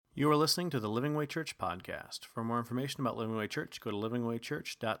You are listening to the Living Way Church podcast. For more information about Living Way Church, go to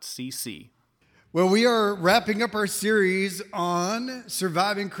livingwaychurch.cc. Well, we are wrapping up our series on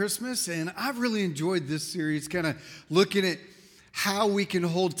surviving Christmas, and I've really enjoyed this series, kind of looking at how we can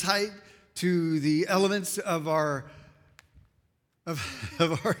hold tight to the elements of our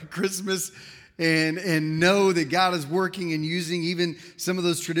Christmas and know that God is working and using even some of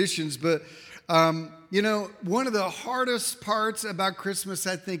those traditions. But one of the hardest parts about Christmas,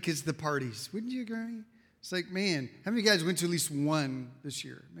 I think, is the parties. Wouldn't you agree? It's like, man, how many of you guys went to at least one this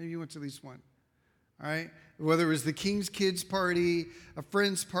year? Maybe you went to at least one. All right? Whether it was the King's Kids party, a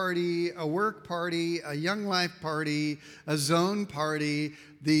friend's party, a work party, a Young Life party, a zone party,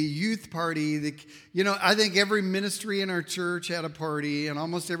 the youth party. I think every ministry in our church had a party, and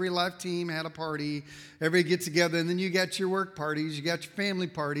almost every life team had a party. Everybody get together, and then you got your work parties, you got your family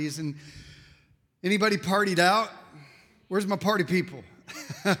parties, and anybody partied out? Where's my party people?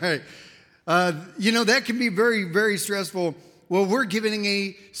 All right. That can be very, very stressful. Well, we're giving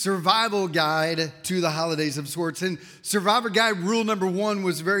a survival guide to the holidays of sorts. And survivor guide rule number 1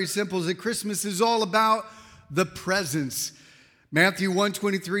 was very simple, is that Christmas is all about the presence. Matthew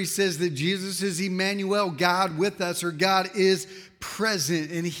 1:23 says that Jesus is Emmanuel, God with us, or God is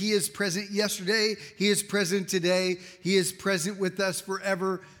present. And He is present yesterday. He is present today. He is present with us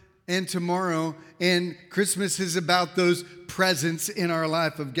forever and tomorrow. And Christmas is about those presents in our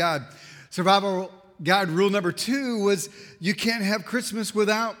life of God. Survival guide rule number 2 was you can't have Christmas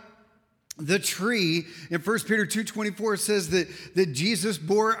without the tree. In 1 Peter 2:24 says that Jesus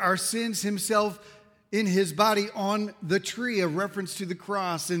bore our sins himself in his body on the tree, a reference to the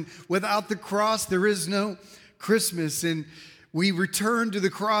cross. And without the cross, there is no Christmas. And we return to the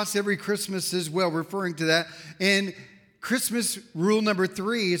cross every Christmas as well, referring to that. And Christmas rule number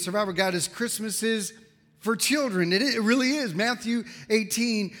 3, survival guide, is Christmas is for children. It really is. Matthew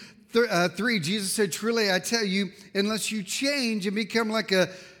 18:3, Jesus said, "Truly I tell you, unless you change and become like a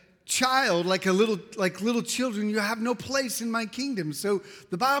child, like little children, you have no place in my kingdom." So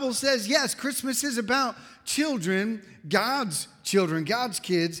the Bible says, yes, Christmas is about children, God's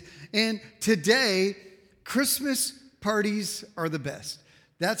kids. And today, Christmas parties are the best.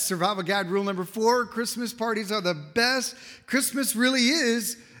 That's survival guide rule number 4. Christmas parties are the best. Christmas really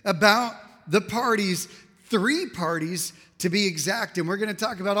is about the parties, 3 parties to be exact. And we're going to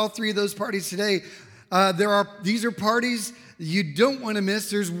talk about all 3 of those parties today. These are parties you don't want to miss.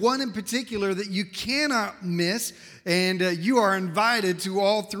 There's one in particular that you cannot miss, and you are invited to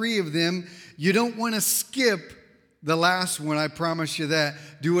all 3 of them. You don't want to skip the last one, I promise you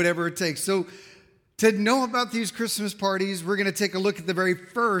that. Do whatever it takes. So to know about these Christmas parties, we're going to take a look at the very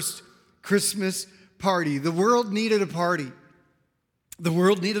first Christmas party. The world needed a party. The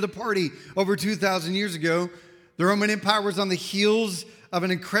world needed a party over 2,000 years ago. The Roman Empire was on the heels of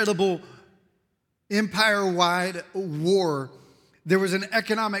an incredible empire-wide war. There was an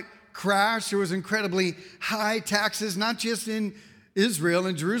economic crash. There was incredibly high taxes, not just in Israel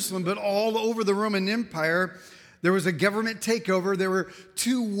and Jerusalem, but all over the Roman Empire. There was a government takeover. There were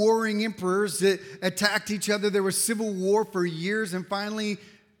 2 warring emperors that attacked each other. There was civil war for years, and finally,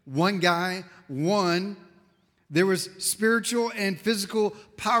 one guy won. There was spiritual and physical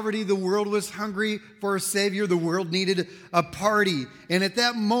poverty. The world was hungry for a savior. The world needed a party. And at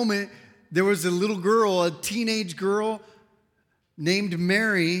that moment, there was a little girl, a teenage girl named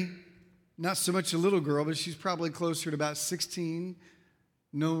Mary. Not so much a little girl, but she's probably closer to about 16,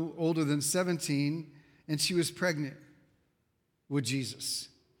 no older than 17. And she was pregnant with Jesus.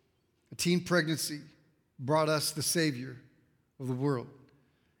 A teen pregnancy brought us the Savior of the world.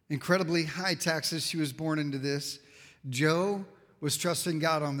 Incredibly high taxes. She was born into this. Joe was trusting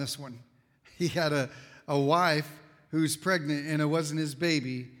God on this one. He had a wife who's pregnant, and it wasn't his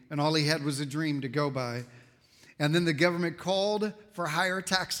baby, and all he had was a dream to go by. And then the government called for higher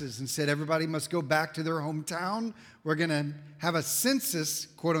taxes and said everybody must go back to their hometown. We're going to have a census,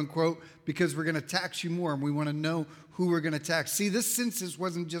 quote unquote, because we're going to tax you more, and we want to know who we're going to tax. See, this census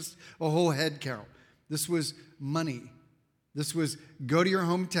wasn't just a whole head count. This was money. This was go to your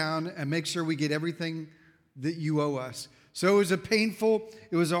hometown and make sure we get everything that you owe us. So it was a painful,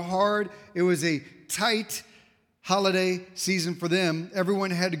 it was a hard, it was a tight holiday season for them. Everyone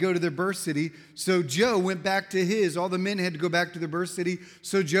had to go to their birth city. So Joe went back to all the men had to go back to their birth city.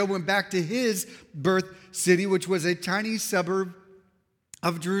 So Joe went back to his birth city, which was a tiny suburb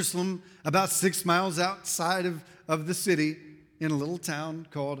of Jerusalem, about 6 miles outside of the city, in a little town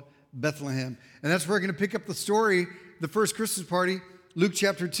called Bethlehem. And that's where we're going to pick up the story, the first Christmas party, Luke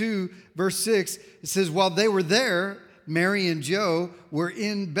chapter 2, verse 6. It says, while they were there, Mary and Joe were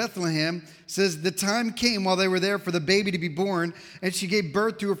in Bethlehem. It says, the time came while they were there for the baby to be born, and she gave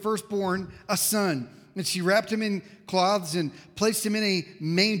birth to her firstborn, a son. And she wrapped him in cloths and placed him in a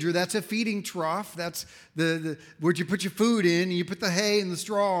manger. That's a feeding trough. That's the where you put your food in. And you put the hay and the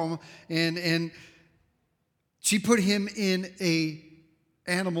straw. And she put him in a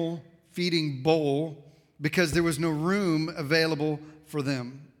animal feeding bowl because there was no room available for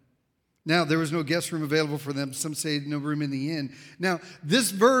them. Now, there was no guest room available for them. Some say no room in the inn. Now,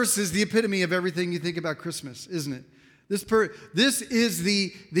 this verse is the epitome of everything you think about Christmas, isn't it? This is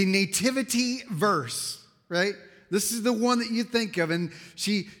the nativity verse, right? This is the one that you think of. And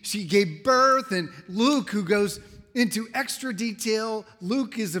she gave birth, and Luke, who goes into extra detail.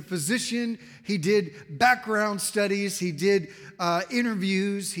 Luke is a physician. He did background studies. He did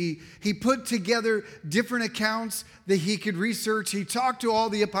interviews. He put together different accounts that he could research. He talked to all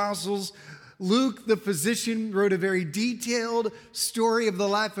the apostles. Luke, the physician, wrote a very detailed story of the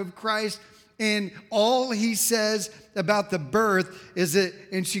life of Christ. And all he says about the birth is that,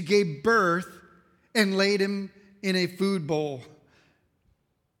 and she gave birth and laid him in a food bowl.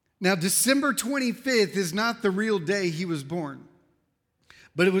 Now, December 25th is not the real day he was born,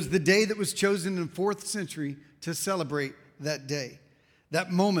 but it was the day that was chosen in the 4th century to celebrate that day,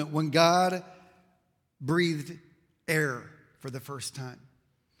 that moment when God breathed air for the first time.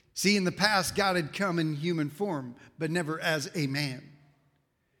 See, in the past, God had come in human form, but never as a man.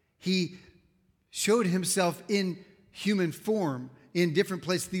 He showed himself in human form in different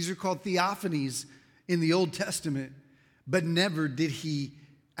places. These are called theophanies in the Old Testament, but never did he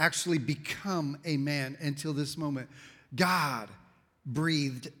actually become a man until this moment. God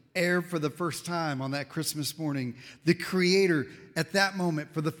breathed air for the first time on that Christmas morning. The Creator at that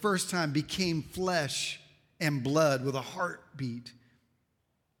moment for the first time became flesh and blood with a heartbeat.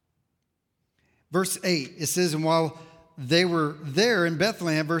 Verse 8, it says, and while they were there in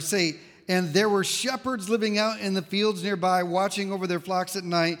Bethlehem, verse 8, and there were shepherds living out in the fields nearby, watching over their flocks at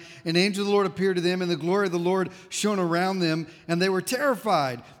night. An angel of the Lord appeared to them, and the glory of the Lord shone around them, and they were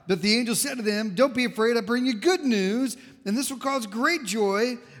terrified. But the angel said to them, don't be afraid, I bring you good news, and this will cause great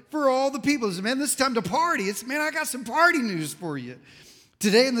joy for all the people. He said, man, this is time to party. Man, I got some party news for you.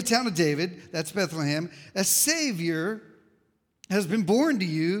 Today in the town of David, that's Bethlehem, a Savior has been born to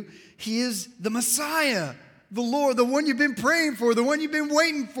you. He is the Messiah, the Lord, the one you've been praying for, the one you've been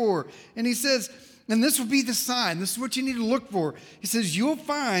waiting for. And he says, and this will be the sign. This is what you need to look for. He says, you'll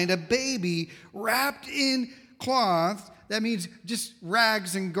find a baby wrapped in cloth. That means just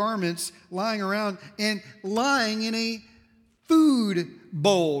rags and garments lying around and lying in a food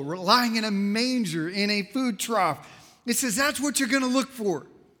bowl, lying in a manger, in a food trough. It says that's what you're going to look for.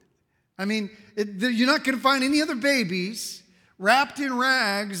 I mean, you're not going to find any other babies wrapped in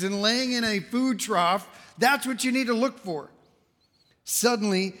rags and laying in a food trough. That's what you need to look for.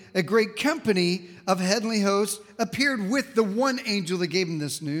 Suddenly, a great company of heavenly hosts appeared with the one angel that gave him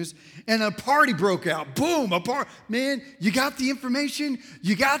this news, and a party broke out. Boom, a party. Man, you got the information,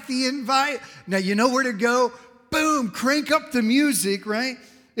 you got the invite. Now you know where to go. Boom, crank up the music, right?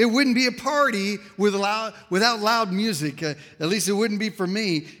 It wouldn't be a party without loud music. At least it wouldn't be for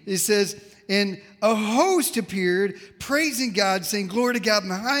me. It says, and a host appeared, praising God, saying, glory to God in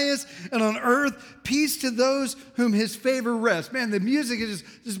the highest, and on earth, peace to those whom his favor rests. Man, the music is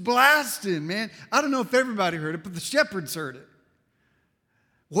just blasting, man. I don't know if everybody heard it, but the shepherds heard it.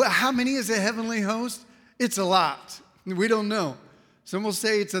 Well, how many is a heavenly host? It's a lot. We don't know. Some will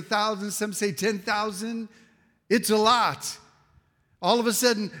say it's 1,000, some say 10,000. It's a lot. All of a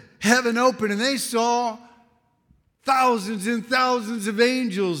sudden, heaven opened, and they saw thousands and thousands of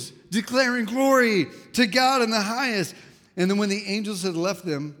angels declaring glory to God in the highest. And then when the angels had left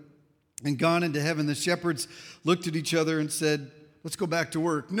them and gone into heaven, the shepherds looked at each other and said, let's go back to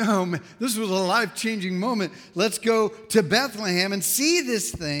work. No, man, this was a life-changing moment. Let's go to Bethlehem and see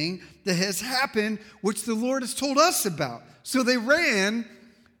this thing that has happened, which the Lord has told us about. So they ran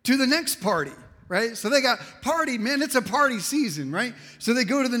to the next party. Right? So they got party, man, it's a party season, right? So they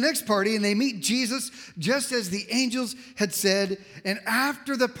go to the next party and they meet Jesus just as the angels had said. And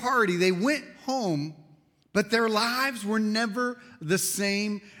after the party, they went home, but their lives were never the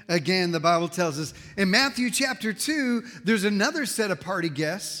same again, the Bible tells us. In Matthew chapter 2, there's another set of party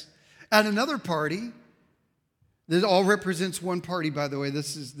guests at another party. This all represents one party, by the way.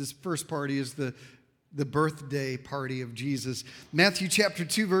 This first party is the birthday party of Jesus. Matthew chapter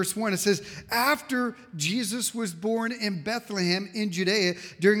 2, verse 1, it says, after Jesus was born in Bethlehem in Judea,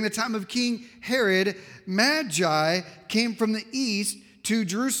 during the time of King Herod, Magi came from the east to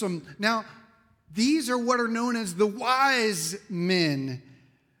Jerusalem. Now, these are what are known as the wise men.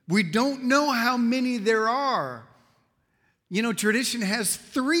 We don't know how many there are. tradition has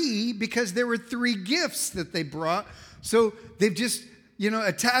 3 because there were 3 gifts that they brought. So they've just,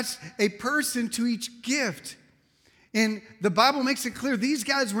 attached a person to each gift. And the Bible makes it clear these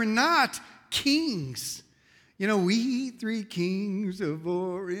guys were not kings. We 3 kings of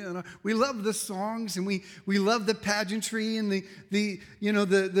Orient. We love the songs and we love the pageantry and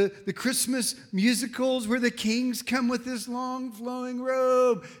the Christmas musicals where the kings come with this long flowing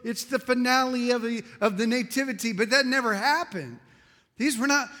robe. It's the finale of the nativity, but that never happened. These were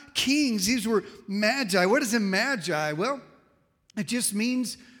not kings. These were magi. What is a magi? Well, it just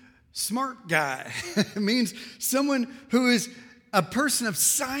means smart guy. It means someone who is a person of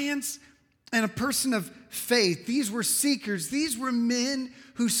science and a person of faith. These were seekers. These were men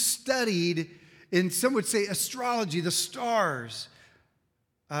who studied, and some would say astrology, the stars.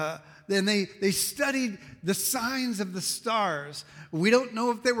 Then they studied the signs of the stars. We don't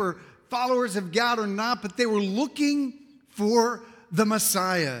know if they were followers of God or not, but they were looking for the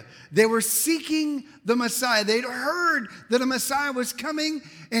Messiah. They were seeking the Messiah. They'd heard that a Messiah was coming,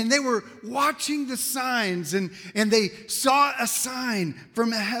 and they were watching the signs, and they saw a sign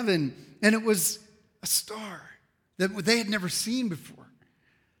from heaven, and it was a star that they had never seen before.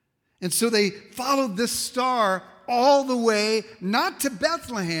 And so they followed this star all the way, not to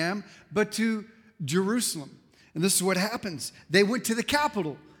Bethlehem, but to Jerusalem. And this is what happens. They went to the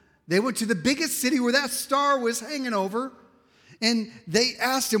capital. They went to the biggest city where that star was hanging over. And they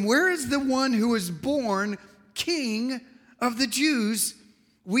asked him, where is the one who was born King of the Jews?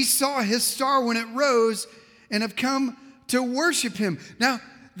 We saw his star when it rose and have come to worship him. Now,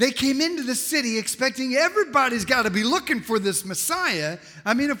 they came into the city expecting everybody's got to be looking for this Messiah.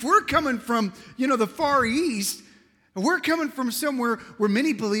 I mean, if we're coming from, the Far East, we're coming from somewhere where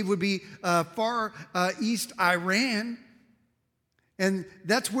many believe would be far east Iran. And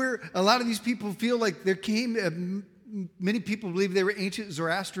that's where a lot of these people feel like there came... Many people believe they were ancient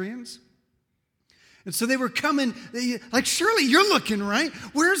Zoroastrians. And so they were coming, like, surely you're looking, right?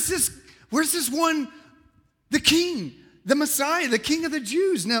 Where's this one, the king, the Messiah, the King of the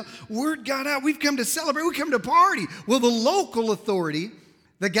Jews? Now, word got out, we've come to celebrate, we come to party. Well, the local authority,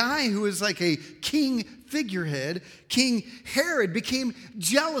 the guy who is like a king figurehead, King Herod, became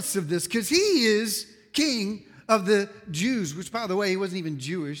jealous of this because he is king of the Jews, which, by the way, he wasn't even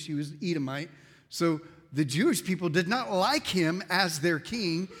Jewish, he was Edomite. So the Jewish people did not like him as their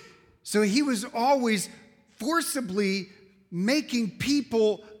king, so he was always forcibly making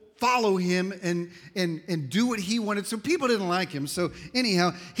people follow him and do what he wanted. So people didn't like him. So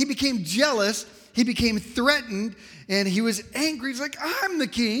anyhow, he became jealous, he became threatened, and he was angry. He's like, I'm the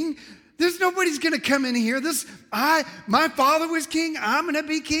king. There's nobody's going to come in here. My father was king, I'm going to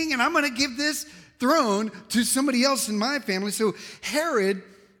be king, and I'm going to give this throne to somebody else in my family. So Herod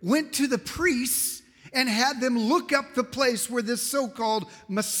went to the priests and had them look up the place where this so-called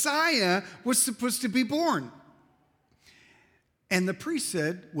Messiah was supposed to be born. And the priest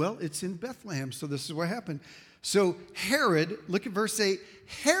said, well, it's in Bethlehem. So this is what happened. So Herod, look at verse 8,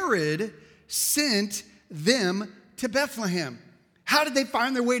 Herod sent them to Bethlehem. How did they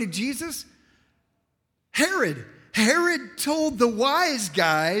find their way to Jesus? Herod told the wise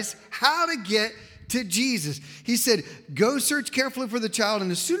guys how to get to Jesus. He said, go search carefully for the child,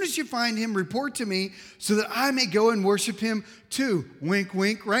 and as soon as you find him, report to me so that I may go and worship him too. Wink,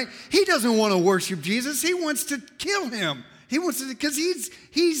 wink, right? He doesn't want to worship Jesus. He wants to kill him. He wants to, because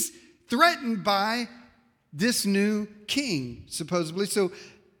he's threatened by this new king, supposedly. So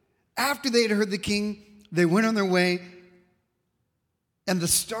after they had heard the king, they went on their way, and the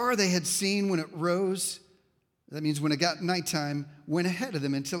star they had seen when it rose, that means when it got nighttime, went ahead of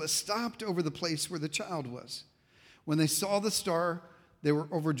them until it stopped over the place where the child was. When they saw the star, they were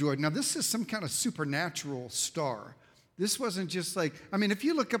overjoyed. Now, this is some kind of supernatural star. This wasn't just like, if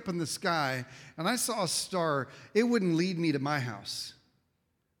you look up in the sky and I saw a star, it wouldn't lead me to my house.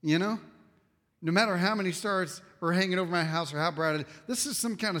 No matter how many stars are hanging over my house or how bright it is, this is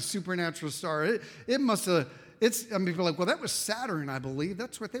some kind of supernatural star. It must have... people are like, well, that was Saturn, I believe.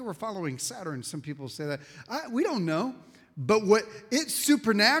 That's what they were following, Saturn. Some people say that. We don't know. But it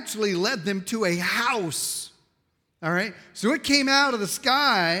supernaturally led them to a house. All right? So it came out of the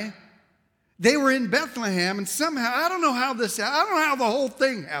sky. They were in Bethlehem, and somehow, I don't know how the whole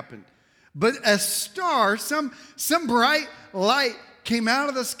thing happened. But a star, some bright light came out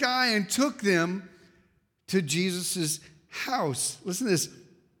of the sky and took them to Jesus' house. Listen to this.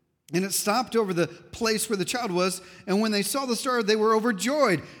 And it stopped over the place where the child was. And when they saw the star, they were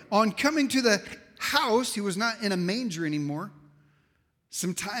overjoyed. On coming to the house, he was not in a manger anymore.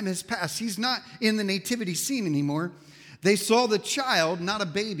 Some time has passed. He's not in the nativity scene anymore. They saw the child, not a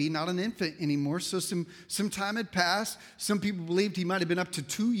baby, not an infant anymore. So some time had passed. Some people believed he might have been up to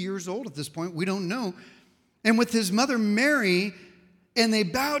 2 years old at this point. We don't know. And with his mother Mary, and they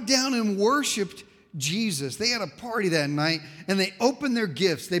bowed down and worshiped Jesus. They had a party that night, and they opened their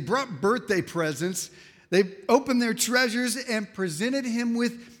gifts. They brought birthday presents. They opened their treasures and presented him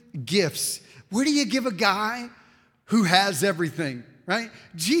with gifts. What do you give a guy who has everything, right?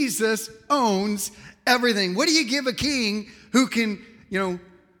 Jesus owns everything. What do you give a king who can,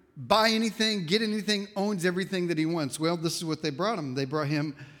 buy anything, get anything, owns everything that he wants? Well, this is what they brought him. They brought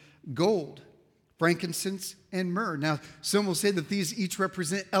him gold, frankincense, and myrrh. Now, some will say that these each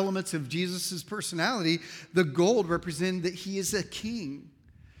represent elements of Jesus' personality. The gold represents that he is a king.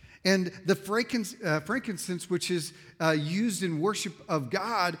 And the frankincense, which is used in worship of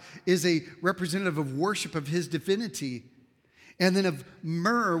God, is a representative of worship of his divinity. And then of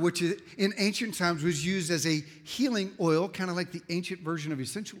myrrh, which in ancient times was used as a healing oil, kind of like the ancient version of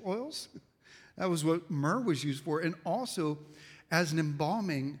essential oils. That was what myrrh was used for. And also as an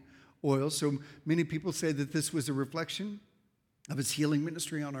embalming oil. So many people say that this was a reflection of his healing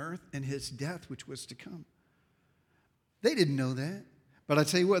ministry on earth and his death, which was to come. They didn't know that. But I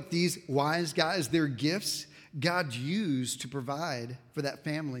tell you what, these wise guys, their gifts, God used to provide for that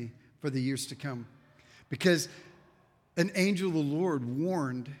family for the years to come. Because an angel of the Lord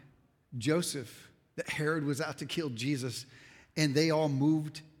warned Joseph that Herod was out to kill Jesus, and they all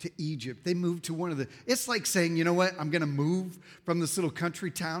moved to Egypt. They moved to it's like saying, you know what, I'm going to move from this little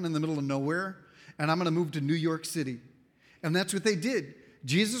country town in the middle of nowhere, and I'm going to move to New York City. And that's what they did.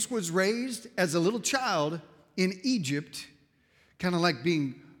 Jesus was raised as a little child in Egypt, kind of like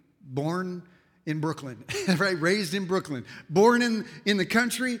being born in Brooklyn, right? Raised in Brooklyn. Born in the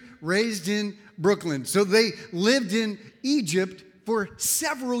country, raised in Brooklyn. So they lived in Egypt for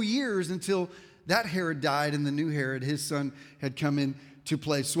several years until that Herod died and the new Herod, his son, had come into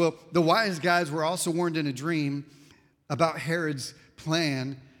place. Well, the wise guys were also warned in a dream about Herod's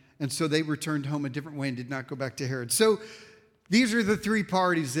plan, and so they returned home a different way and did not go back to Herod. So these are the three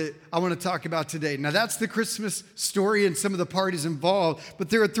parties that I want to talk about today. Now, that's the Christmas story and some of the parties involved, but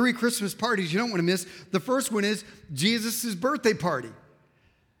there are three Christmas parties you don't want to miss. The first one is Jesus' birthday party.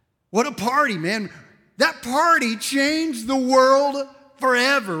 What a party, man. That party changed the world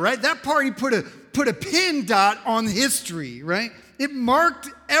forever, right? That party put a pin dot on history, right? It marked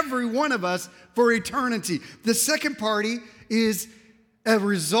every one of us for eternity. The second party is a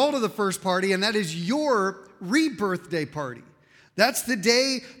result of the first party, and that is your rebirthday party. That's the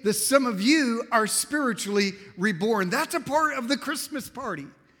day that some of you are spiritually reborn. That's a part of the Christmas party.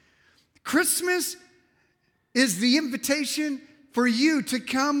 Christmas is the invitation for you to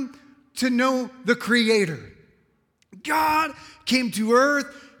come to know the Creator. God came to earth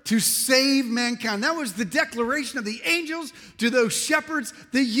to save mankind. That was the declaration of the angels to those shepherds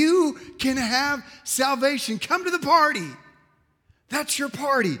that you can have salvation. Come to the party. That's your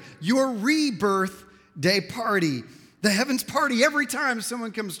party, your rebirth day party. The heavens party every time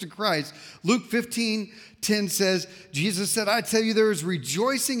someone comes to Christ. Luke 15:10 says, Jesus said, I tell you, there is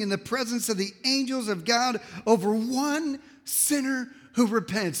rejoicing in the presence of the angels of God over one sinner who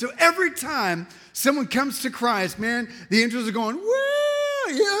repents. So every time someone comes to Christ, man, the angels are going,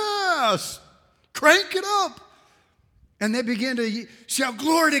 woo, yes, crank it up. And they begin to shout,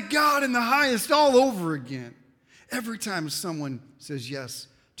 glory to God in the highest all over again. Every time someone says yes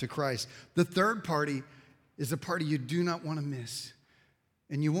to Christ. The third party is a party you do not want to miss.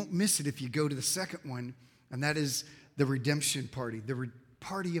 And you won't miss it if you go to the second one, and that is the redemption party, the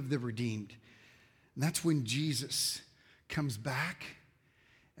party of the redeemed. And that's when Jesus comes back,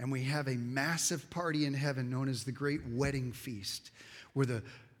 and we have a massive party in heaven known as the Great Wedding Feast, where the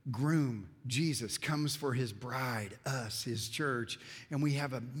groom, Jesus, comes for his bride, us, his church, and we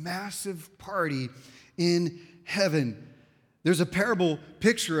have a massive party in heaven. There's a parable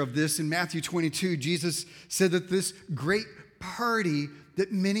picture of this in Matthew 22. Jesus said that this great party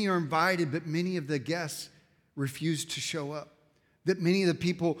that many are invited, but many of the guests refuse to show up. That many of the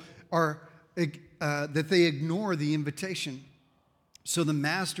people that they ignore the invitation. So the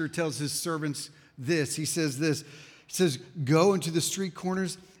master tells his servants this. He says this. He says, go into the street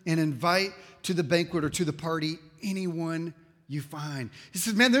corners and invite to the banquet or to the party anyone you find. He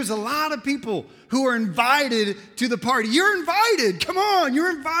says, man, there's a lot of people who are invited to the party. You're invited. Come on.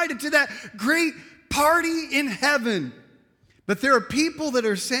 You're invited to that great party in heaven. But there are people that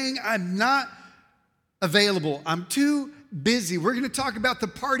are saying, I'm not available. I'm too busy. We're going to talk about the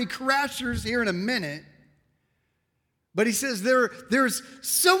party crashers here in a minute. But he says there's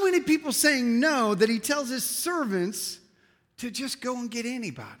so many people saying no that he tells his servants to just go and get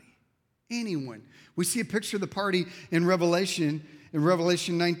anybody. Anyone. We see a picture of the party in Revelation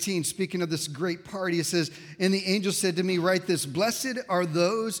 19, speaking of this great party. It says, and the angel said to me, write this, blessed are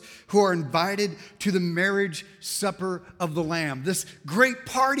those who are invited to the marriage supper of the Lamb. This great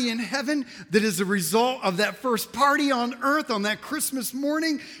party in heaven that is a result of that first party on earth on that Christmas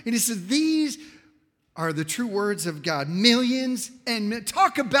morning. And he says, these are the true words of God. Millions and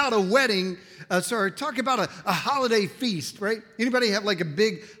talk about a wedding. Talk about a holiday feast, right? Anybody have like a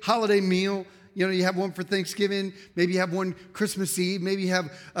big holiday meal? You know, you have one for Thanksgiving, maybe you have one Christmas Eve, maybe you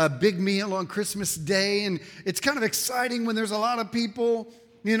have a big meal on Christmas Day, and it's kind of exciting when there's a lot of people.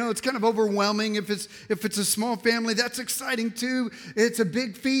 You know, it's kind of overwhelming. If it's a small family, that's exciting too. It's a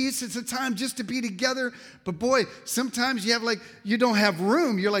big feast. It's a time just to be together. But boy, sometimes you don't have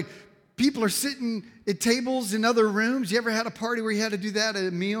room. You're like, people are sitting at tables in other rooms. You ever had a party where you had to do that at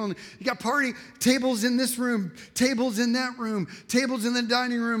a meal? And you got party tables in this room, tables in that room, tables in the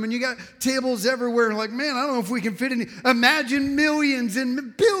dining room, and you got tables everywhere. And like, man, I don't know if we can fit in. Imagine millions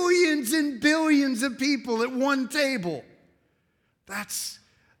and billions of people at one table. That's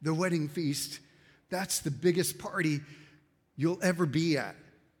the wedding feast. That's the biggest party you'll ever be at.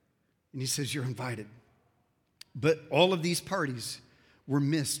 And he says you're invited. But all of these parties were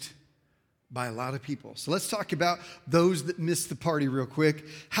missed by a lot of people. So let's talk about those that missed the party real quick.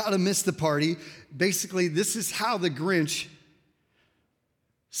 How to miss the party. Basically, this is how the Grinch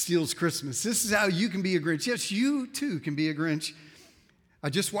steals Christmas. This is how you can be a Grinch. Yes, you too can be a Grinch. I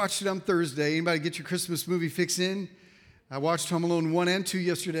just watched it on Thursday. Anybody get your Christmas movie fix in? I watched Home Alone 1 and 2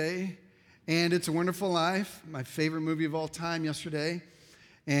 yesterday, and It's a Wonderful Life, my favorite movie of all time yesterday.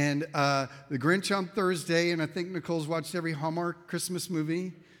 And The Grinch on Thursday, and I think Nicole's watched every Hallmark Christmas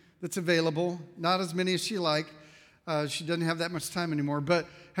movie that's available. Not as many as she like. She doesn't have that much time anymore. But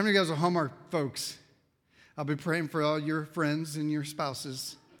how many of you guys are Hallmark folks? I'll be praying for all your friends and your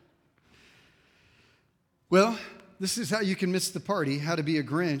spouses. Well, this is how you can miss the party, how to be a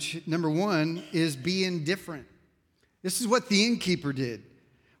Grinch. Number one is be indifferent. This is what the innkeeper did.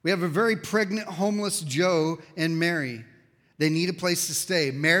 We have a very pregnant, homeless Joe and Mary. They need a place to stay.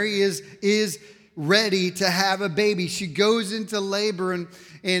 Mary is ready to have a baby. She goes into labor, and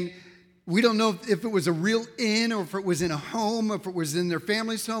we don't know if it was a real inn or if it was in a home or if it was in their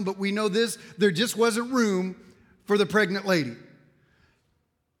family's home, but we know this, there just wasn't room for the pregnant lady.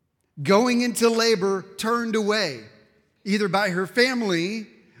 Going into labor, turned away, either by her family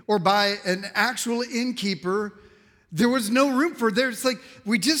or by an actual innkeeper. There was no room for her. It's like,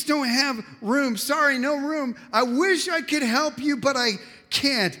 we just don't have room. Sorry, no room. I wish I could help you, but I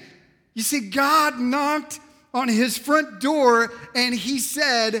can't. You see, God knocked on his front door and he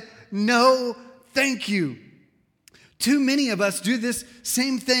said, no, thank you. Too many of us do this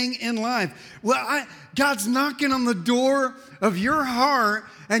same thing in life. Well, God's knocking on the door of your heart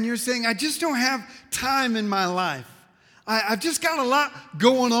and you're saying, I just don't have time in my life. I've just got a lot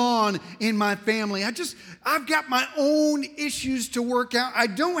going on in my family. I've got my own issues to work out. I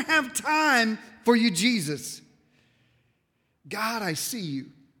don't have time for you, Jesus. God, I see you.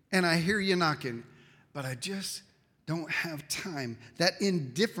 And I hear you knocking, but I just don't have time. That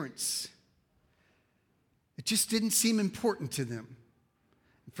indifference, it just didn't seem important to them.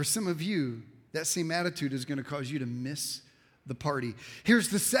 For some of you, that same attitude is going to cause you to miss the party. Here's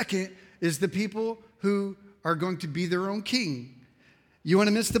the second, is the people who are going to be their own king. You want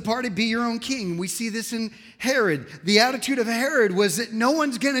to miss the party? Be your own king. We see this in Herod. The attitude of Herod was that no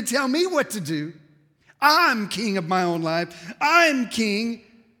one's going to tell me what to do. I'm king of my own life. I'm king.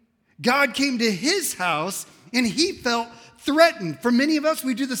 God came to his house and he felt threatened. For many of us,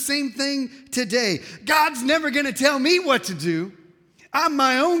 we do the same thing today. God's never going to tell me what to do. I'm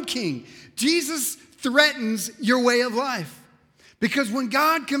my own king. Jesus threatens your way of life. Because when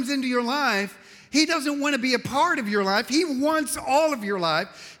God comes into your life, he doesn't want to be a part of your life. He wants all of your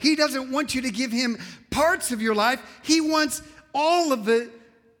life. He doesn't want you to give him parts of your life. He wants all of it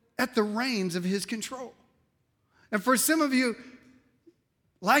at the reins of his control. And for some of you,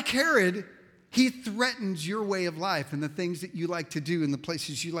 like Herod, he threatens your way of life and the things that you like to do and the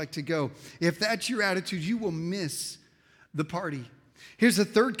places you like to go. If that's your attitude, you will miss the party. Here's the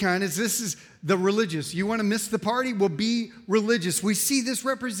third kind, this is the religious. You want to miss the party? Well, be religious. We see this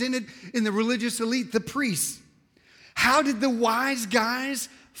represented in the religious elite, the priests. How did the wise guys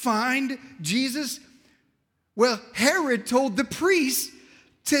find Jesus? Well, Herod told the priests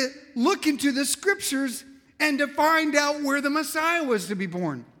to look into the scriptures and to find out where the Messiah was to be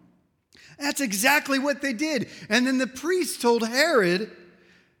born. That's exactly what they did. And then the priests told Herod,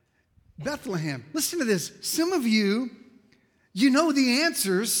 Bethlehem. Listen to this. Some of you, you know the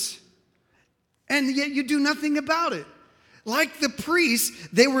answers, and yet you do nothing about it. like the priests,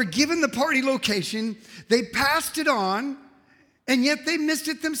 they were given the party location, they passed it on, and yet they missed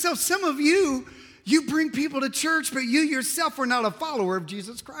it themselves. Some of you bring people to church, but you yourself are not a follower of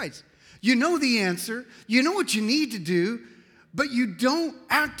Jesus Christ. You know the answer, you know what you need to do, but you don't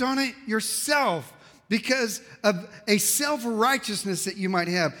act on it yourself because of a self-righteousness that you might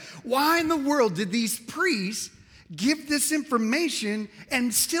have. Why in the world did these priests give this information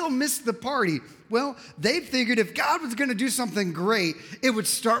and still miss the party? Well, they figured if God was going to do something great, it would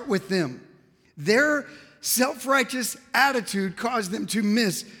start with them. Their self-righteous attitude caused them to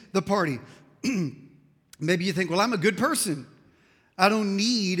miss the party. Maybe you think, well, I'm a good person. I don't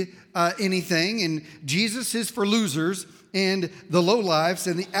need anything, and Jesus is for losers and the lowlifes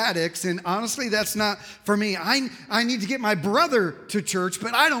and the addicts, and honestly, that's not for me. I need to get my brother to church,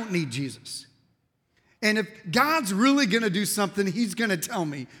 but I don't need Jesus. And if God's really going to do something, he's going to tell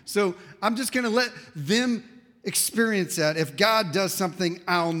me. So I'm just going to let them experience that. If God does something,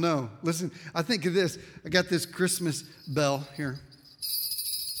 I'll know. Listen, I think of this. I got this Christmas bell here.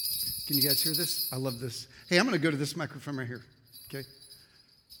 Can you guys hear this? I love this. Hey, I'm going to go to this microphone right here. Okay.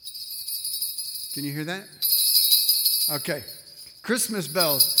 Can you hear that? Okay. Christmas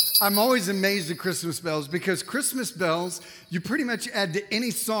bells. I'm always amazed at Christmas bells because Christmas bells, you pretty much add to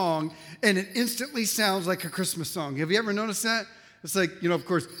any song and it instantly sounds like a Christmas song. Have you ever noticed that? It's like, of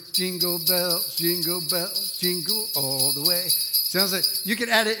course, jingle bells, jingle all the way. Sounds like, you could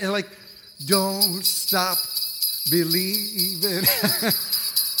add it and like, don't stop believing.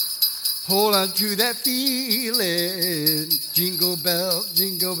 Hold on to that feeling. Jingle bell,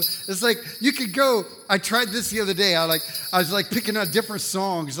 jingle bell. It's like you could go. I tried this the other day. I was like picking out different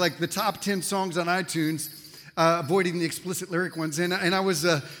songs, like the top 10 songs on iTunes, avoiding the explicit lyric ones. And I was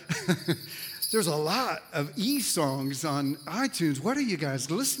there's a lot of songs on iTunes. What are you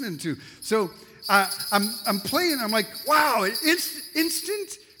guys listening to? So I'm playing. I'm like, wow,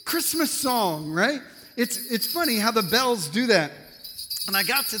 instant Christmas song, right? It's funny how the bells do that. And I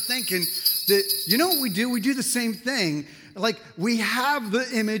got to thinking that, you know what we do? We do the same thing. Like, we have the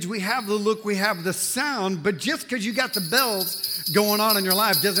image, we have the look, we have the sound, but just because you got the bells going on in your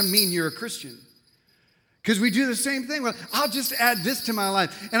life doesn't mean you're a Christian. Because we do the same thing. Well, I'll just add this to my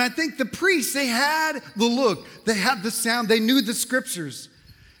life. And I think the priests, they had the look, they had the sound, they knew the scriptures,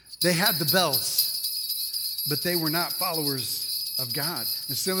 they had the bells, but they were not followers of God.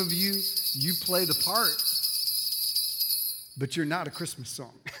 And some of you play the part, but you're not a Christmas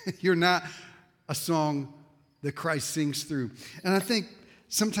song. You're not a song that Christ sings through. And I think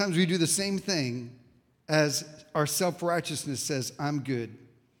sometimes we do the same thing as our self-righteousness says, I'm good.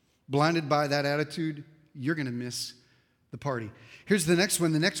 Blinded by that attitude, you're going to miss the party. Here's the next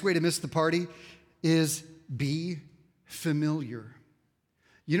one. The next way to miss the party is be familiar.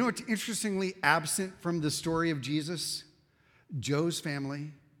 You know what's interestingly absent from the story of Jesus? Joe's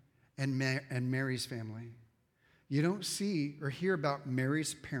family and Mary's family. You don't see or hear about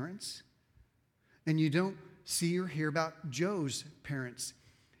Mary's parents, and you don't see or hear about Joe's parents.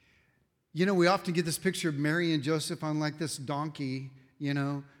 We often get this picture of Mary and Joseph on like this donkey,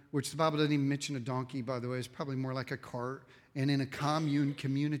 which the Bible doesn't even mention a donkey, by the way. It's probably more like a cart, and in a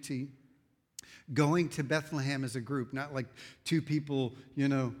community, going to Bethlehem as a group, not like two people,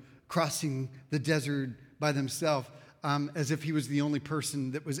 crossing the desert by themselves, as if he was the only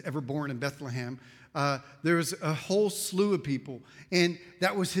person that was ever born in Bethlehem. There was a whole slew of people, and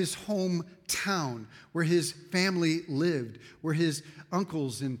that was his hometown where his family lived, where his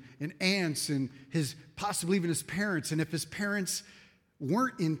uncles and aunts and possibly even his parents. And if his parents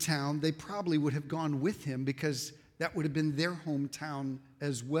weren't in town, they probably would have gone with him because that would have been their hometown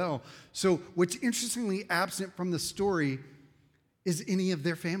as well. So what's interestingly absent from the story is any of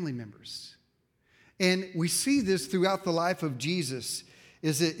their family members. And we see this throughout the life of Jesus.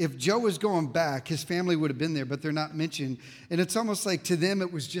 Is that if Joe was going back, his family would have been there, but they're not mentioned. And it's almost like to them,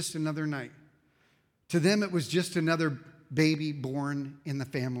 it was just another night. To them, it was just another baby born in the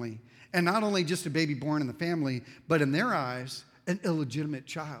family. And not only just a baby born in the family, but in their eyes, an illegitimate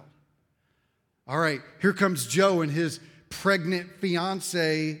child. All right, here comes Joe and his pregnant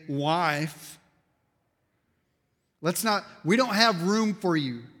fiance wife. We don't have room for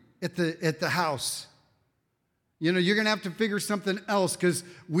you at the house. You're going to have to figure something else because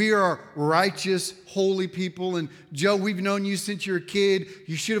we are righteous, holy people. And Joe, we've known you since you were a kid.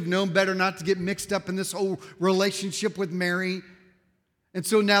 You should have known better not to get mixed up in this whole relationship with Mary. And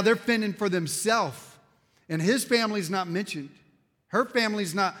so now they're fending for themselves. And his family's not mentioned. Her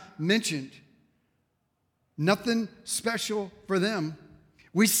family's not mentioned. Nothing special for them.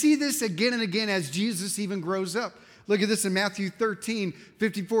 We see this again and again as Jesus even grows up. Look at this in Matthew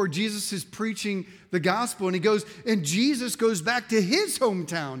 13:54. Jesus is preaching the gospel, and Jesus goes back to his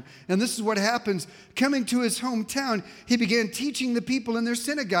hometown. And this is what happens. Coming to his hometown, he began teaching the people in their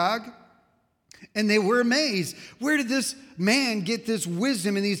synagogue, and they were amazed. Where did this man get this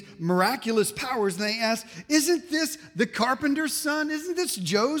wisdom and these miraculous powers? And they asked, isn't this the carpenter's son? Isn't this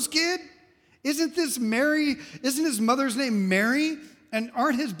Joe's kid? Isn't this Mary? Isn't his mother's name Mary? And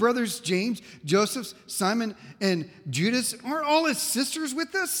aren't his brothers James, Joseph, Simon, and Judas? Aren't all his sisters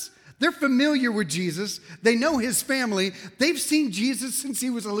with us? They're familiar with Jesus. They know his family. They've seen Jesus since he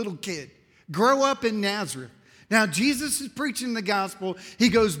was a little kid, grow up in Nazareth. Now, Jesus is preaching the gospel. He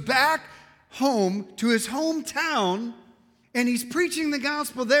goes back home to his hometown, and he's preaching the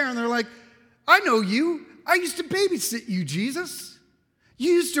gospel there. And they're like, I know you. I used to babysit you, Jesus.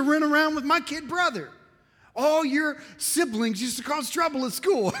 You used to run around with my kid brother. All your siblings used to cause trouble at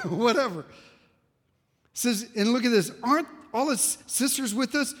school, whatever. It says, and look at this, aren't all his sisters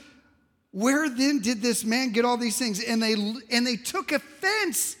with us? Where then did this man get all these things? And they took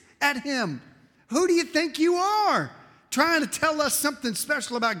offense at him. Who do you think you are? Trying to tell us something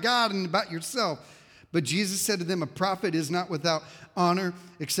special about God and about yourself. But Jesus said to them, a prophet is not without honor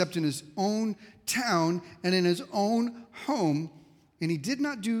except in his own town and in his own home. And he did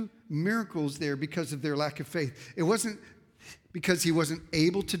not do miracles there because of their lack of faith. It wasn't because he wasn't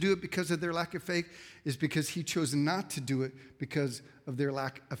able to do it because of their lack of faith. It's because he chose not to do it because of their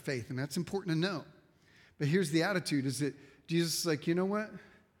lack of faith. And that's important to know. But here's the attitude, is that Jesus is like, you know what?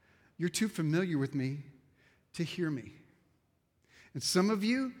 You're too familiar with me to hear me. And some of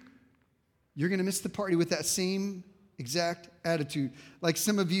you, you're going to miss the party with that same exact attitude. Like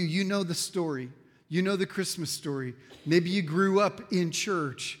some of you, you know the story. You know the Christmas story. Maybe you grew up in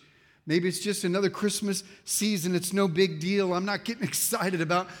church. Maybe it's just another Christmas season. It's no big deal. I'm not getting excited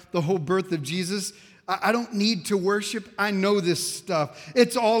about the whole birth of Jesus. I don't need to worship. I know this stuff.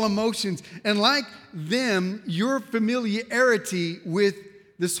 It's all emotions. And like them, your familiarity with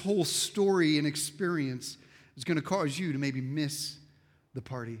this whole story and experience is going to cause you to maybe miss the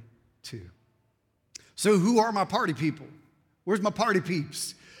party too. So who are my party people? Where's my party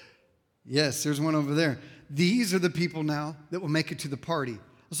peeps? Yes, there's one over there. These are the people now that will make it to the party.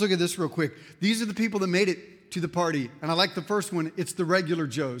 Let's look at this real quick. These are the people that made it to the party. And I like the first one. It's the regular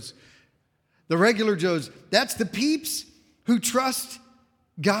Joes. The regular Joes. That's the peeps who trust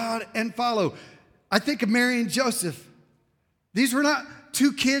God and follow. I think of Mary and Joseph. These were not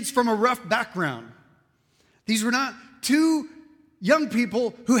two kids from a rough background. These were not two young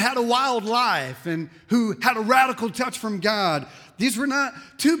people who had a wild life and who had a radical touch from God. These were not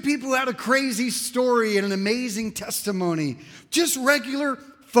two people who had a crazy story and an amazing testimony. Just regular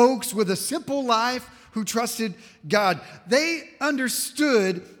folks with a simple life who trusted God. They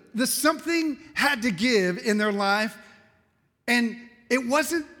understood that something had to give in their life, and it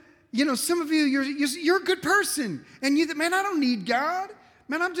wasn't, some of you, you're a good person, and you think, man, I don't need God.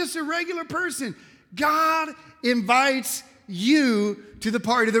 Man, I'm just a regular person. God invites you to the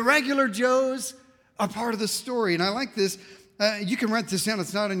party. The regular Joes are part of the story, and I like this. You can write this down.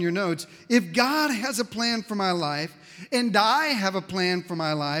 It's not in your notes. If God has a plan for my life and I have a plan for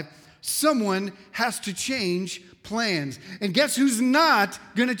my life, someone has to change plans. And guess who's not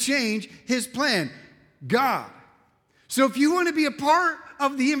going to change his plan? God. So if you want to be a part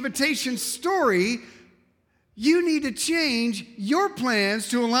of the invitation story, you need to change your plans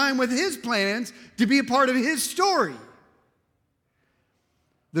to align with his plans to be a part of his story.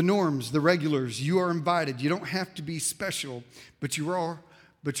 The norms, the regulars, you are invited. You don't have to be special, but you are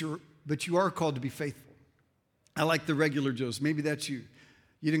called to be faithful. I like the regular Joes. Maybe that's you.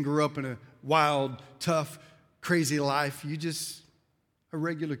 You didn't grow up in a wild, tough, crazy life. You just a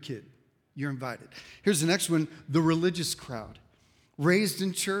regular kid. You're invited. Here's the next one, the religious crowd. Raised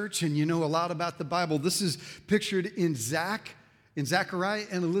in church, and you know a lot about the Bible. This is pictured in Zachariah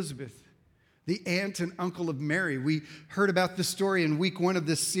and Elizabeth, the aunt and uncle of Mary. We heard about this story in week 1 of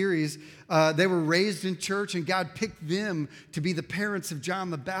this series. They were raised in church, and God picked them to be the parents of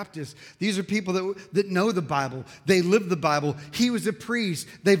John the Baptist. These are people that know the Bible. They live the Bible. He was a priest.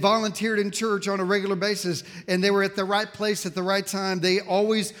 They volunteered in church on a regular basis, and they were at the right place at the right time. They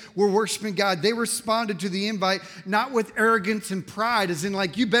always were worshiping God. They responded to the invite, not with arrogance and pride, as in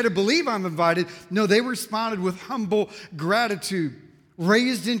like, you better believe I'm invited. No, they responded with humble gratitude.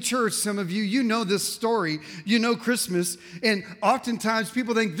 Raised in church, some of you, you know this story. You know Christmas. And oftentimes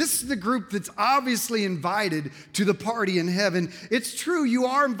people think this is the group that's obviously invited to the party in heaven. It's true, you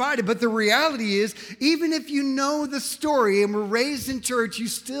are invited. But the reality is, even if you know the story and were raised in church, you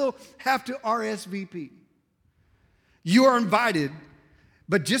still have to RSVP. You are invited.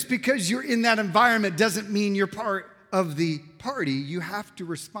 But just because you're in that environment doesn't mean you're part of the party, you have to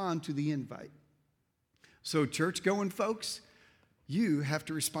respond to the invite. So church-going folks, you have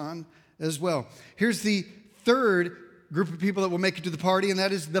to respond as well. Here's the third group of people that will make it to the party, and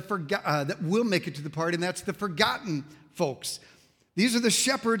that is that will make it to the party, and that's the forgotten folks. These are the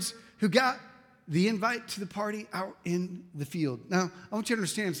shepherds who got the invite to the party out in the field. Now, I want you to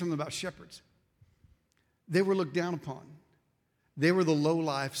understand something about shepherds. They were looked down upon. They were the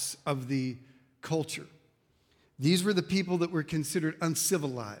lowlifes of the culture. These were the people that were considered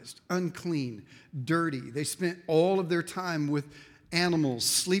uncivilized, unclean, dirty. They spent all of their time with animals,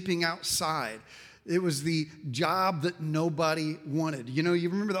 sleeping outside. It was the job that nobody wanted. You know, you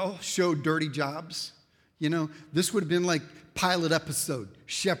remember the old show Dirty Jobs? You know, this would have been like pilot episode,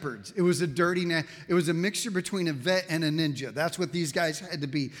 Shepherds. It was it was a mixture between a vet and a ninja. That's what these guys had to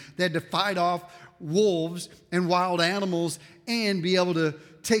be. They had to fight off wolves and wild animals and be able to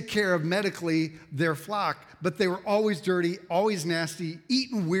take care of medically their flock. But they were always dirty, always nasty,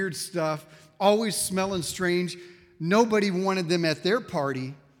 eating weird stuff, always smelling strange. Nobody wanted them at their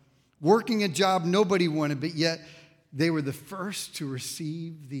party, working a job nobody wanted, but yet they were the first to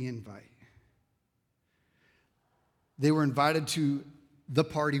receive the invite. They were invited to the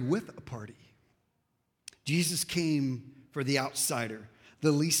party with a party. Jesus came for the outsider,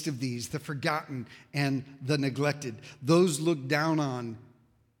 the least of these, the forgotten and the neglected, those looked down on.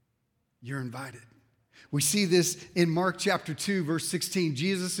 You're invited. We see this in Mark chapter 2, verse 16.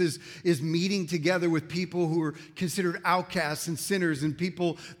 Jesus is meeting together with people who are considered outcasts and sinners and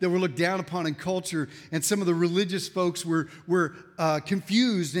people that were looked down upon in culture. And some of the religious folks were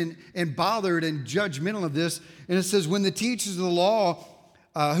confused and bothered and judgmental of this. And it says, when the teachers of the law,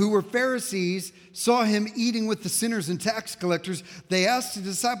 who were Pharisees, saw him eating with the sinners and tax collectors, they asked the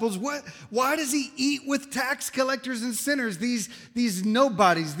disciples, why does he eat with tax collectors and sinners? These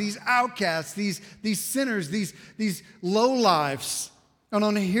nobodies, these outcasts, these sinners, these lowlifes. And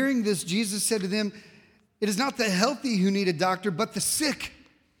on hearing this, Jesus said to them, it is not the healthy who need a doctor, but the sick.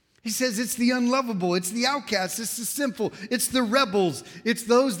 He says it's the unlovable, it's the outcasts, it's the sinful, it's the rebels, it's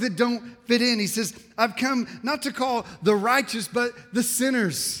those that don't fit in. He says, I've come not to call the righteous, but the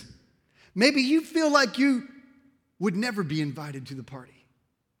sinners. Maybe you feel like you would never be invited to the party.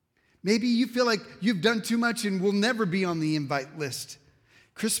 Maybe you feel like you've done too much and will never be on the invite list.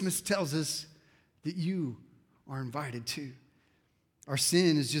 Christmas tells us that you are invited too. Our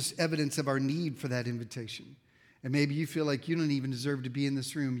sin is just evidence of our need for that invitation. And maybe you feel like you don't even deserve to be in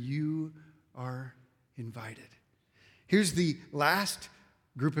this room. You are invited. Here's the last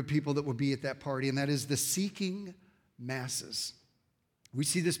group of people that will be at that party, and that is the seeking masses. We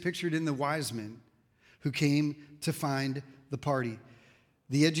see this pictured in the wise men who came to find the party.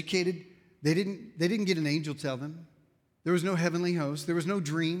 The educated, they didn't get an angel tell them. There was no heavenly host. There was no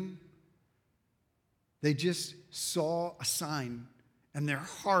dream. They just saw a sign, and their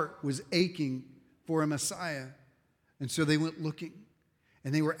heart was aching for a Messiah. And so they went looking,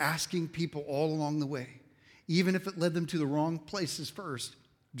 and they were asking people all along the way, even if it led them to the wrong places first,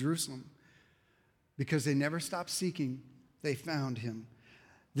 Jerusalem. Because they never stopped seeking, they found him.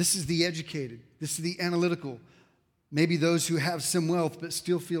 This is the educated. This is the analytical. Maybe those who have some wealth but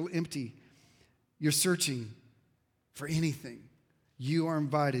still feel empty. You're searching for anything. You are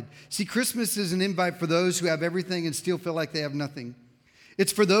invited. See, Christmas is an invite for those who have everything and still feel like they have nothing.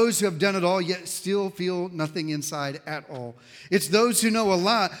 It's for those who have done it all, yet still feel nothing inside at all. It's those who know a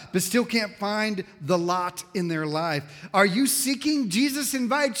lot, but still can't find the lot in their life. Are you seeking? Jesus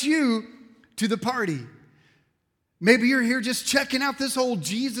invites you to the party. Maybe you're here just checking out this whole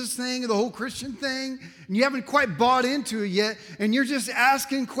Jesus thing, the whole Christian thing, and you haven't quite bought into it yet, and you're just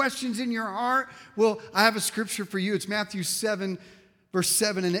asking questions in your heart. Well, I have a scripture for you. It's Matthew 7, verse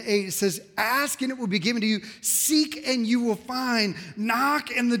 7 and 8, it says, ask and it will be given to you. Seek and you will find. Knock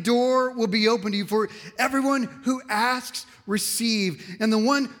and the door will be open to you. For everyone who asks, receive. And the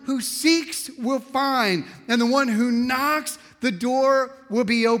one who seeks will find. And the one who knocks, the door will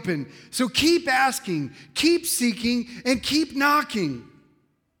be open. So keep asking, keep seeking, and keep knocking.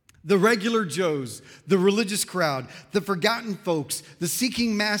 The regular Joes, the religious crowd, the forgotten folks, the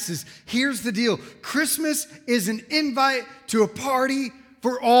seeking masses. Here's the deal. Christmas is an invite to a party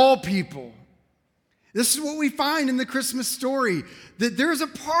for all people. This is what we find in the Christmas story, that there's a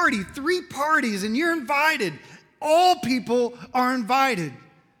party, 3 parties, and you're invited. All people are invited.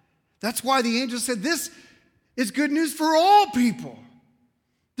 That's why the angel said this is good news for all people.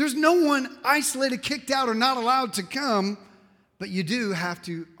 There's no one isolated, kicked out, or not allowed to come. But you do have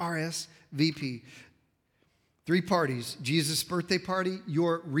to RSVP. 3 parties: Jesus' birthday party,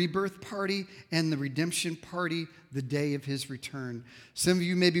 your rebirth party, and the redemption party, the day of his return. Some of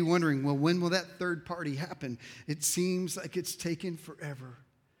you may be wondering, well, when will that third party happen? It seems like it's taken forever.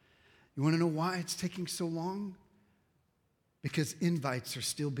 You want to know why it's taking so long? Because invites are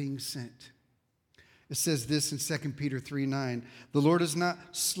still being sent. It says this in 2 Peter 3:9. The Lord is not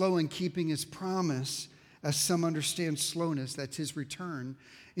slow in keeping his promise, as some understand slowness, that's his return.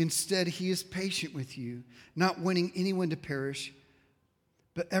 Instead, he is patient with you, not wanting anyone to perish,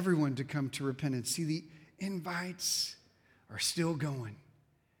 but everyone to come to repentance. See, the invites are still going.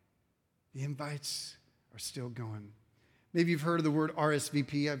 The invites are still going. Maybe you've heard of the word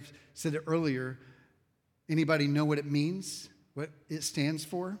RSVP. I've said it earlier. Anybody know what it means? What it stands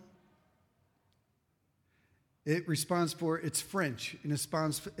for? It's French, and it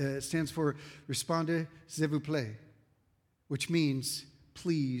stands for Répondez, s'il vous plaît, which means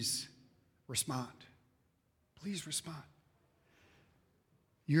please respond. Please respond.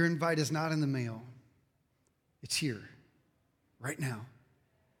 Your invite is not in the mail. It's here, right now,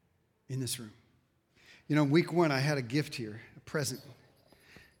 in this room. You know, week 1, I had a gift here, a present.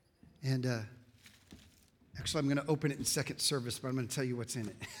 And actually, I'm going to open it in second service, but I'm going to tell you what's in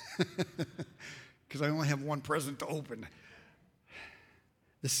it. Because I only have one present to open.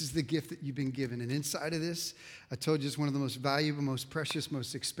 This is the gift that you've been given. And inside of this, I told you it's one of the most valuable, most precious,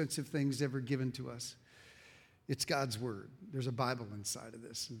 most expensive things ever given to us. It's God's Word. There's a Bible inside of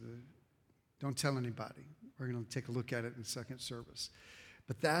this. Don't tell anybody. We're going to take a look at it in second service.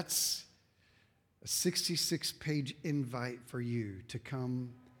 But that's a 66-page invite for you to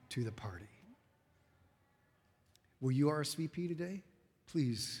come to the party. Will you RSVP today?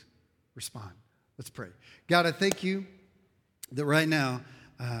 Please respond. Let's pray. God, I thank you that right now,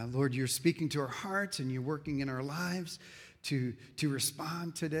 Lord, you're speaking to our hearts and you're working in our lives to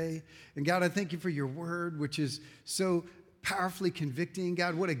respond today. And God, I thank you for your word, which is so powerfully convicting.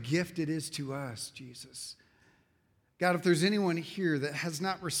 God, what a gift it is to us, Jesus. God, if there's anyone here that has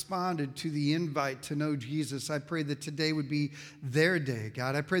not responded to the invite to know Jesus, I pray that today would be their day,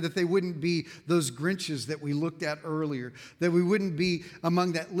 God. I pray that they wouldn't be those Grinches that we looked at earlier, that we wouldn't be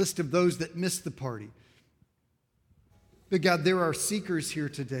among that list of those that missed the party. But God, there are seekers here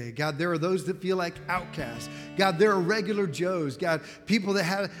today. God, there are those that feel like outcasts. God, there are regular Joes. God, people that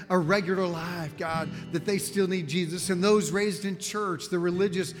had a regular life, God, that they still need Jesus. And those raised in church, the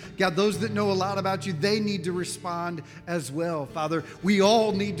religious, God, those that know a lot about you, they need to respond as well. Father, we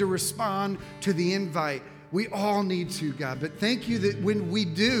all need to respond to the invite. We all need to, God. But thank you that when we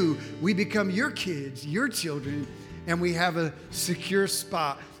do, we become your kids, your children, and we have a secure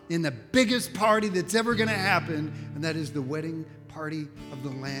spot in the biggest party that's ever going to happen, and that is the wedding party of the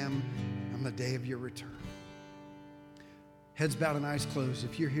Lamb on the day of your return. Heads bowed and eyes closed.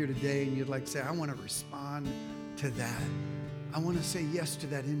 If you're here today and you'd like to say, I want to respond to that. I want to say yes to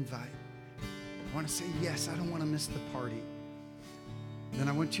that invite. I want to say yes. I don't want to miss the party. Then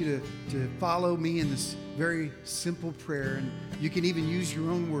I want you to follow me in this very simple prayer, and you can even use your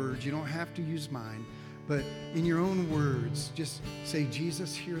own words. You don't have to use mine. But in your own words, just say,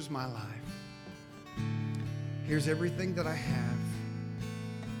 Jesus, here's my life. Here's everything that I have.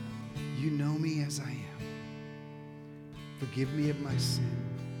 You know me as I am. Forgive me of my sin.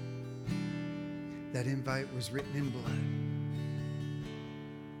 That invite was written in blood.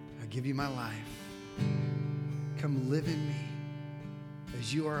 I give you my life. Come live in me.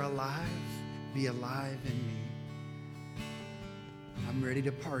 As you are alive, be alive in me. I'm ready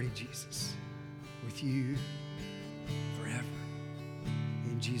to party, Jesus, with you forever.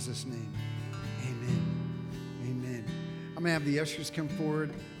 In Jesus' name, amen. Amen. I'm going to have the ushers come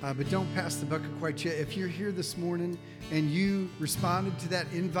forward, but don't pass the bucket quite yet. If you're here this morning and you responded to that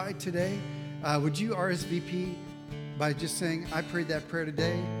invite today, would you RSVP by just saying, I prayed that prayer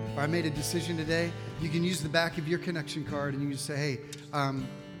today, or I made a decision today? You can use the back of your connection card and you can say, hey,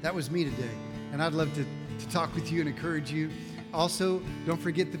 that was me today. And I'd love to talk with you and encourage you. Also, don't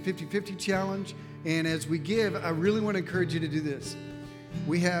forget the 50-50 challenge. And as we give, I really want to encourage you to do this.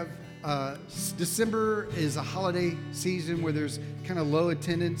 We have December is a holiday season where there's kind of low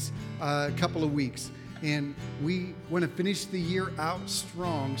attendance a couple of weeks. And we want to finish the year out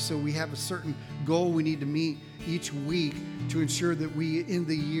strong. So we have a certain goal we need to meet each week to ensure that we end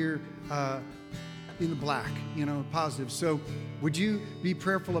the year in the black, positive. So would you be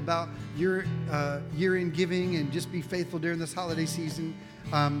prayerful about your year-end giving and just be faithful during this holiday season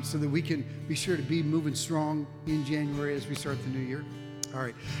so that we can be sure to be moving strong in January as we start the new year? All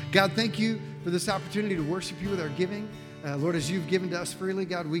right. God, thank you for this opportunity to worship you with our giving. Lord, as you've given to us freely,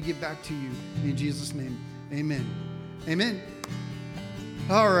 God, we give back to you in Jesus' name. Amen. Amen.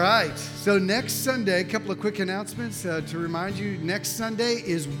 All right. So next Sunday, a couple of quick announcements to remind you. Next Sunday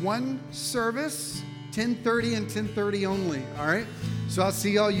is one service, 10:30 and 10:30 only. All right. So I'll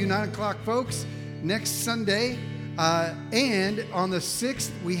see all you 9 o'clock folks next Sunday. And on the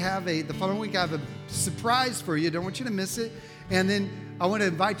 6th, the following week, I have a surprise for you. Don't want you to miss it. And then I want to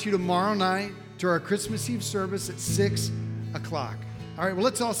invite you tomorrow night to our Christmas Eve service at 6 o'clock. All right. Well,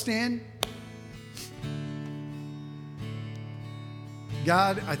 let's all stand.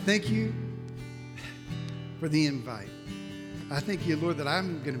 God, I thank you for the invite. I thank you, Lord, that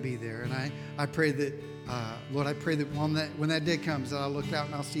I'm going to be there. And I pray that, Lord, I pray that when that day comes, that I'll look out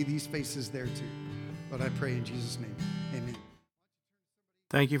and I'll see these faces there too. Lord, I pray in Jesus' name. Amen.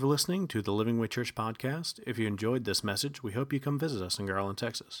 Thank you for listening to the Living Way Church podcast. If you enjoyed this message, we hope you come visit us in Garland,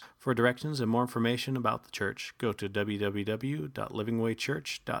 Texas. For directions and more information about the church, go to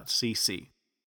www.livingwaychurch.cc.